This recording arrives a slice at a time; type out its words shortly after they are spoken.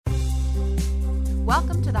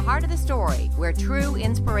Welcome to the heart of the story, where true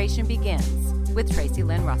inspiration begins, with Tracey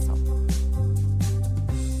Lynn Russell.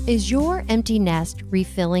 Is your empty nest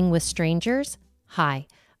refilling with strangers? Hi,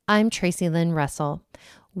 I'm Tracey Lynn Russell.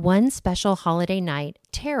 One special holiday night,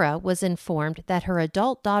 Tara was informed that her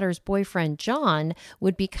adult daughter's boyfriend, John,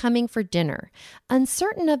 would be coming for dinner.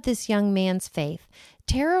 Uncertain of this young man's faith,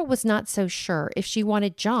 Tara was not so sure if she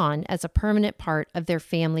wanted John as a permanent part of their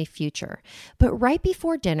family future. But right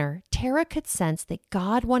before dinner, Tara could sense that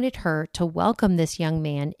God wanted her to welcome this young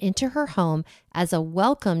man into her home as a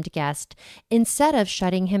welcomed guest instead of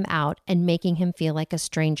shutting him out and making him feel like a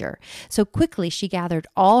stranger. So quickly, she gathered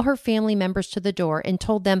all her family members to the door and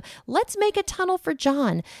told them, "Let's make a tunnel for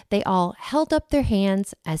John." They all held up their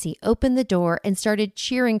hands as he opened the door and started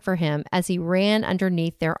cheering for him as he ran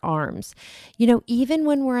underneath their arms. You know, even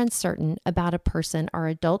when we're uncertain about a person our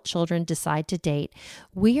adult children decide to date,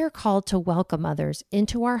 we are called to welcome others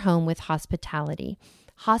into our home with hospitality.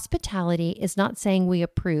 Hospitality is not saying we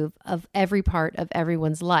approve of every part of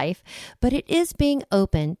everyone's life, but it is being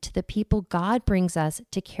open to the people God brings us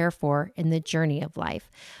to care for in the journey of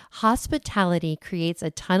life. Hospitality creates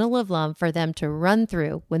a tunnel of love for them to run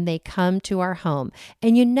through when they come to our home.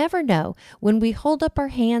 And you never know, when we hold up our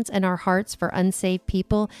hands and our hearts for unsaved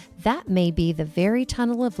people, that may be the very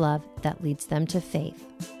tunnel of love that leads them to faith.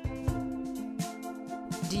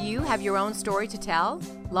 Do you have your own story to tell?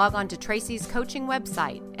 Log on to Tracey's coaching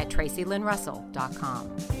website at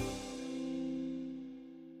traceylynrussell.com.